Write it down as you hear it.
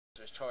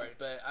his charge.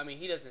 But, I mean,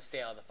 he doesn't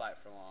stay out of the fight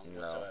for long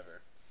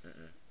whatsoever.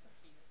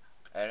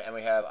 And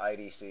we have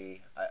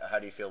IDC. How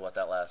do you feel about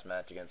that last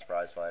match against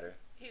Prize Fighter?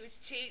 He was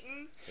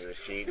cheating. He was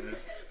cheating.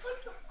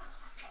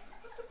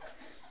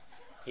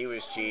 He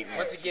was cheating.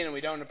 Once again, we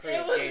don't approve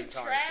of game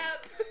tarnishing.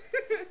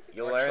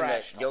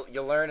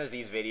 You'll learn as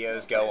these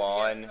videos go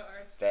on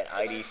that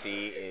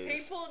IDC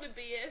is. He pulled a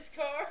BS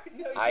card.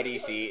 No,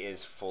 IDC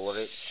is full of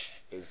it.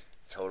 Is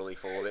totally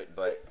full of it.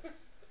 But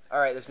all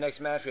right, this next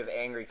match we have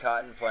Angry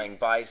Cotton playing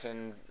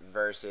Bison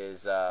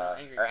versus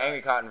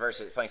Angry Cotton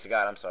versus playing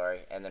Sagat. I'm sorry,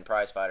 and then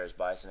Prize Fighter is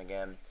Bison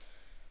again.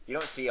 You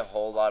don't see a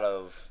whole lot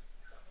of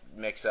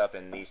mix up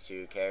in these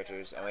two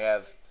characters, and we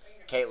have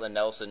Caitlin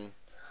Nelson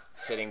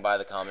sitting by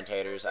the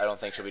commentators. I don't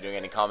think she'll be doing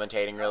any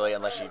commentating really,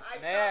 unless she.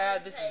 Yeah,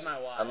 this is my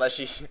wife. Unless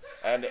she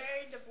and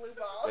the blue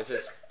balls.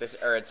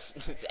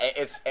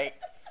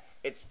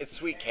 it's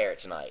Sweet Carrot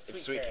tonight.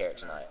 It's Sweet Carrot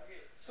tonight.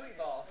 Sweet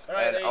balls.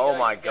 And oh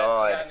my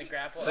God,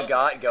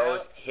 Sagat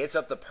goes hits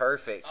up the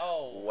perfect.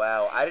 Oh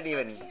wow! I didn't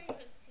even.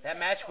 That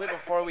match went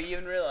before we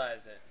even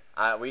realized it.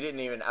 We didn't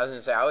even. I was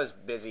gonna say I was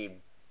busy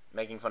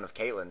making fun of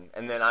Caitlin,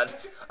 and then I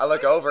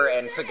look over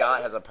and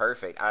Sagat has a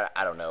perfect.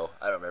 I don't know.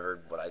 I don't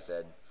remember what I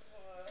said.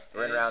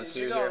 We're in round 2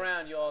 here. As you go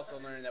around, you also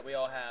learn that we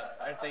all have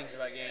our things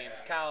about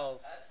games.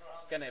 Kyle's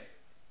gonna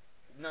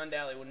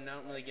undoubtedly would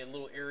normally get a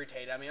little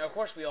irritated. I mean, of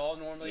course we all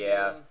normally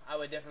do. I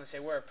would definitely say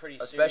we're a pretty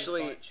serious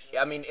bunch.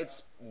 I mean,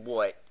 it's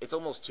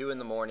almost 2 in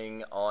the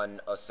morning on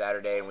a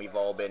Saturday, and we've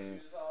all been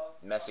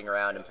messing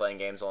around and playing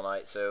games all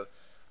night. So,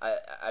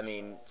 I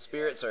mean,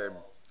 spirits are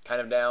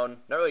kind of down.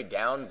 Not really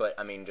down, but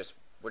I mean,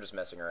 we're just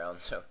messing around.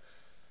 So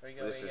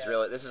this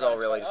is all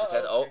really just a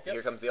test. Oh,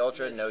 here comes the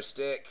Ultra, no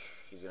stick.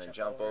 He's gonna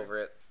jump over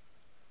it.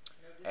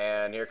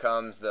 And here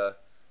comes the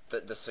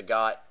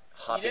Sagat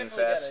hopping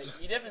fest.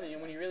 You definitely,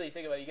 when you really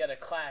think about it, you got a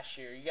clash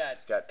here. You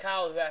got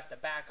Kyle who has to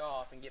back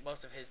off and get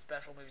most of his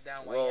special moves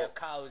down, while you have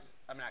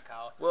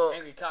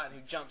Angry Cotton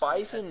who jumps.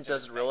 Bison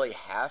doesn't really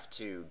have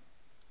to.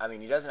 I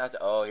mean, he doesn't have to.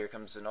 Oh, here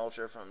comes an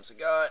Ultra from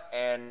Sagat,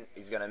 and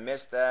he's gonna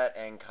miss that.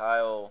 And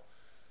Kyle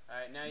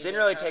didn't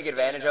really take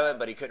advantage of it,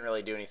 but he couldn't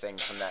really do anything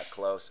from that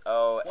close.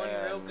 Oh, one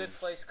real good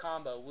place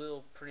combo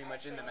will pretty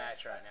much end the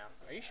match right now.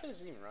 Are you sure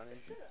this is even running?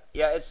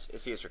 Yeah, it's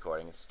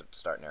recording. It's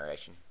start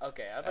narration.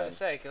 Okay, I was about to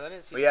say, because I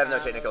didn't see. We have no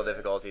technical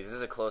difficulties. This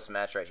is a close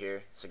match right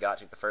here. Sagat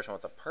took the first one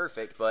with a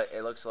perfect, but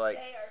it looks like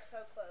they are so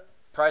close.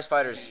 Prize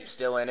Fighter's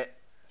still in it.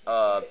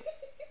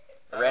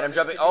 Random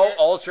jumping. Oh,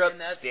 Ultra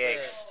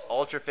sticks.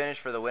 Ultra finish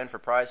for the win for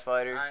Prize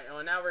Fighter. All right,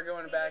 well now we're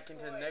going back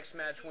into the next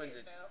match. Wins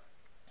it.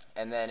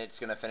 And then it's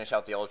going to finish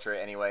out the Ultra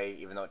anyway,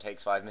 even though it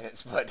takes 5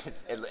 minutes, but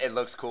it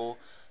looks cool.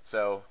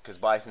 So, because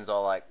Bison's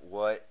all like,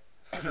 what?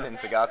 And then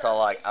Sagat's all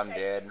like, I'm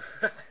dead.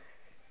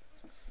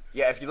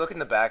 Yeah, if you look in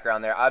the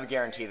background there, I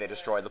guarantee they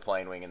destroyed the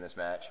plane wing in this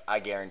match. I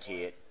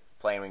guarantee it.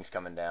 Plane wing's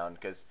coming down.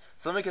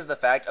 Simply because of the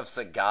fact of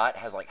Sagat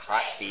has like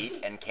hot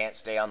feet and can't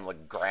stay on the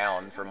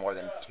ground for more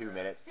than 2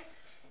 minutes.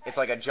 It's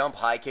like a jump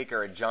high kick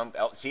or a jump.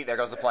 Oh, see, there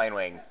goes the plane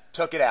wing.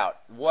 Took it out.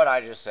 What'd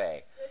I just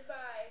say?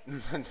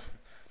 Goodbye.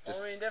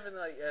 I mean,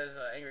 definitely, as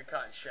Angry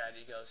Cotton's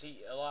strategy goes,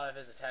 a lot of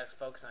his attacks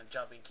focus on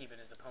jumping, keeping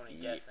his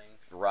opponent guessing.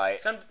 Right.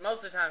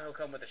 Most of the time, he'll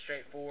come with a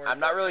straightforward. I'm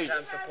not really.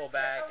 Sometimes he'll pull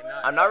back. And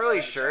I'm not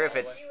really sure if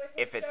it's.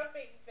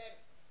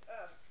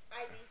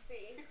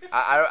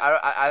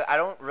 I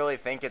don't really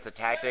think it's a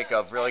tactic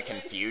of really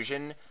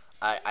confusion.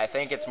 I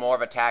think it's more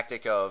of a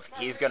tactic of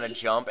he's going to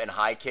jump and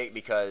high kick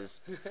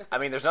because, I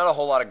mean, there's not a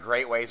whole lot of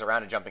great ways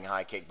around a jumping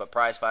high kick, but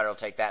Prize Fighter will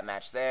take that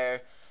match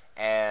there.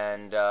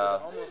 And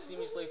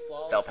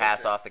they'll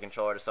pass off the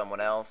controller to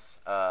someone else.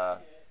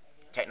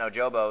 Techno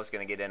Jobo is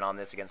going to get in on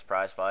this against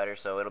Prize Fighter,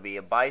 so it'll be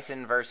a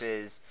Bison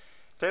versus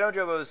Techno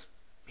Jobo's.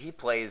 He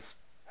plays.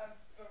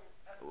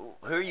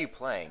 Who are you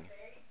playing?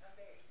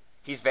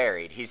 He's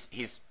varied. He's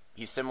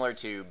similar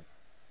to.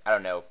 I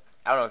don't know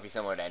if he's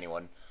similar to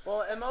anyone.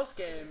 Well, in most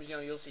games,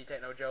 you'll see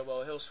Techno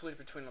Jobo. He'll switch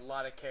between a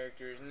lot of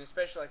characters, and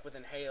especially like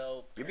within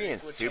Halo. You're being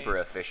super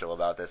official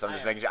about this. I'm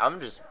just making sure. I'm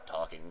just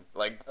talking.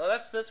 Like. Oh,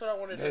 that's what I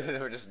wanted to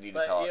do. We just need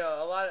to talk.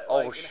 A lot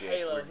of in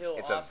Halo,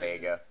 it's a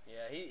Vega.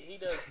 Yeah, he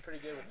does pretty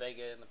good with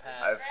Vega in the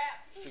past.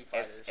 Street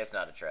Fighters. It's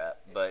not a trap,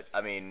 but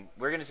I mean,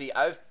 we're gonna see.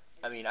 I've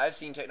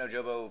seen Techno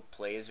Jobo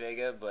play as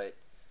Vega, but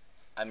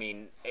I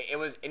mean, he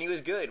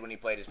was good when he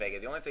played as Vega.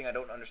 The only thing I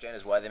don't understand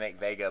is why they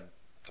make Vega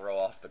throw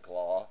off the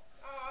claw.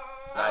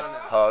 Nice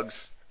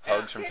hugs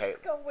from Kate.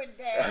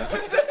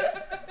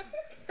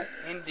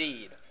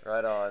 Indeed.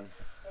 Right on.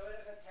 So he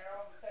doesn't tear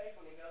off the face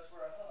when he goes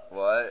for a hug.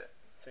 What?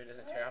 So he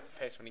doesn't tear off the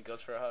face when he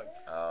goes for a hug.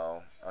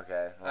 Oh,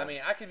 okay. Well, I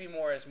mean, I could be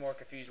more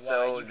confused.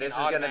 So why you this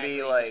can is gonna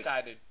be like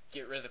decide to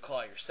get rid of the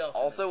claw yourself.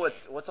 Also,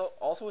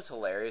 what's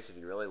hilarious if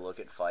you really look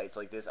at fights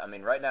like this. I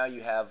mean, right now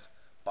you have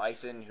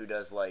Bison who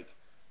does like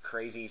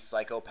crazy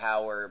psycho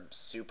power,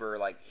 super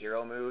like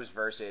hero moves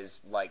versus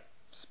like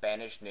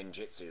Spanish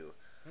ninjutsu.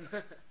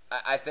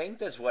 I think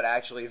that's what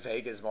actually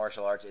Vega's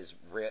martial arts is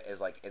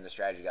like in the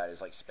strategy guide is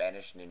like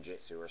Spanish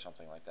ninjutsu or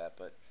something like that.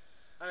 But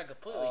on a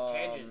completely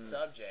tangent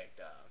subject,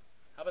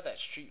 how about that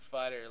Street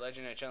Fighter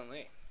Legend of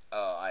Chun-Li?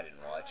 Oh, I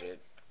didn't watch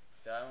it.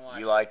 So I haven't watched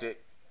You liked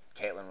it.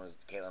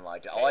 Caitlin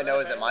liked it. All I know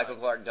is that Michael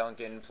Clark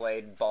Duncan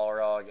played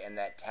Balrog and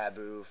that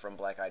Taboo from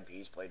Black Eyed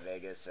Peas played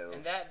Vegas. So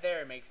And that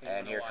there makes me want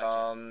and to here watch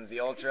comes the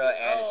Ultra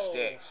and it Oh.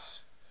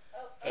 sticks.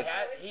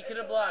 He could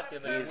have blocked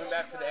it, but he went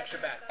back for the extra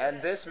back.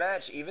 And this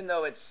match, even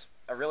though it's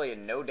a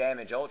no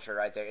damage Ultra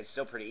right there, it's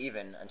still pretty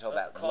even until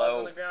that Claws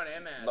on the ground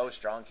and mass. low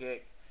strong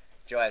kick.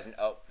 Joe has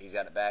he's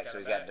got it back, so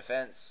he's got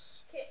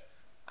defense.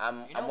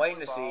 I'm waiting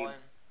to see.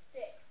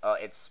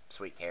 It's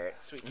Sweet Carrot.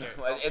 Sweet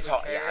Carrot. It's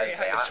hard. Yeah, I'd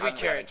say Sweet I'm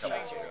Carrot. having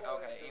trouble.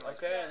 Okay, anyways.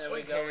 Okay, and then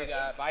we go. We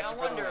got Bison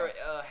I for the wonder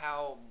win.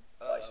 how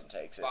Bison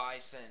takes it.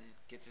 Bison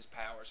gets his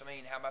powers. I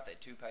mean, how about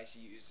that toothpaste he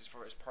uses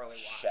for his pearly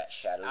white?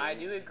 Shadow. I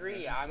do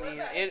agree. I mean,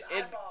 it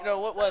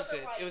what was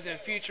it? It was in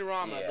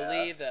Futurama, I Yeah.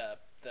 believe, the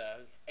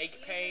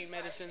ache pain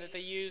medicine that they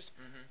use.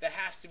 That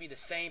has to be the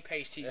same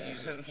paste he's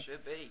using.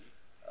 Should be.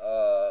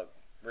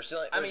 We're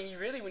still. I mean,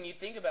 really, when you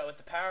think about what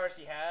the powers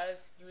he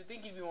has, you would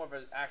think he'd be more of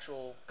an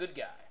actual good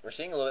guy. We're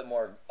seeing a little bit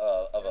more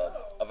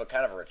of a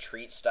kind of a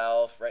retreat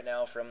style right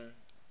now from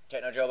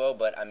Techno Jobo,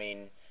 but I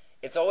mean,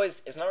 it's not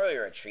really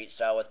a retreat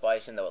style with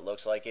Bison, though it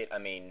looks like it. I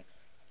mean,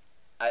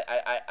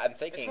 I'm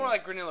thinking It's more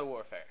like guerrilla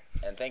warfare.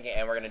 and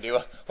we're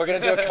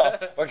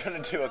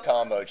gonna do a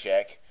combo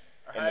check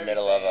Or in the however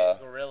middle you of say a it,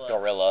 gorilla.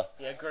 gorilla.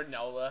 Yeah,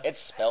 granola. It's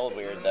spelled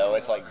weird though.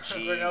 It's like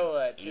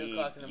Granola at 2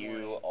 o'clock in the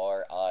morning.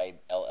 GEURILL.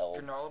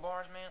 Granola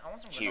bars, man. I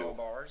want some Q. granola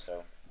bars.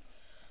 So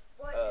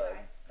What did I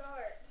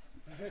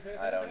start?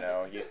 I don't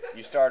know.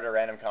 You started a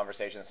random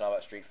conversation that's not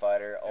about Street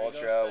Fighter There you go,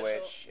 Ultra, special.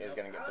 which is Nope.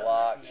 gonna get I was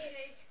blocked. a teenage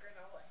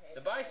granola head.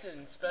 The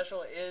Bison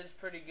special is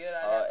pretty good,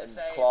 I'd have to And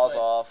say. claws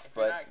but off, if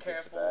you're but not gets it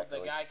careful, back, the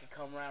like- guy could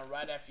come around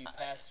right after you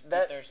pass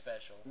that- their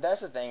special.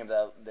 That's the thing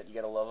that you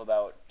gotta love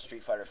about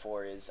Street Fighter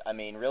 4 is, I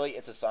mean, really,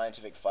 it's a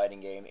scientific fighting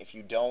game. If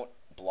you don't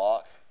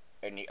block,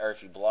 or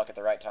if you block at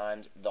the right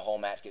times, the whole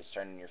match gets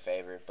turned in your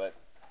favor. But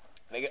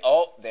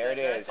there it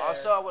is.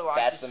 Also, I would like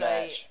That's to the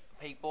say, match.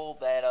 people,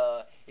 that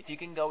if you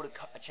can go to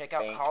check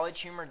out Think.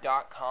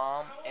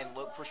 collegehumor.com and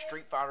look for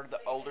Street Fighter the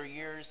older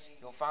years,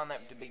 you'll find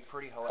that to be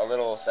pretty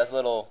hilarious. That was a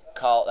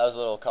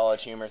little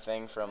college humor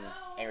thing from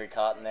Angry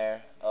Cotton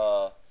there. Who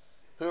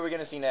are we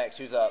gonna see next?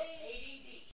 Who's up?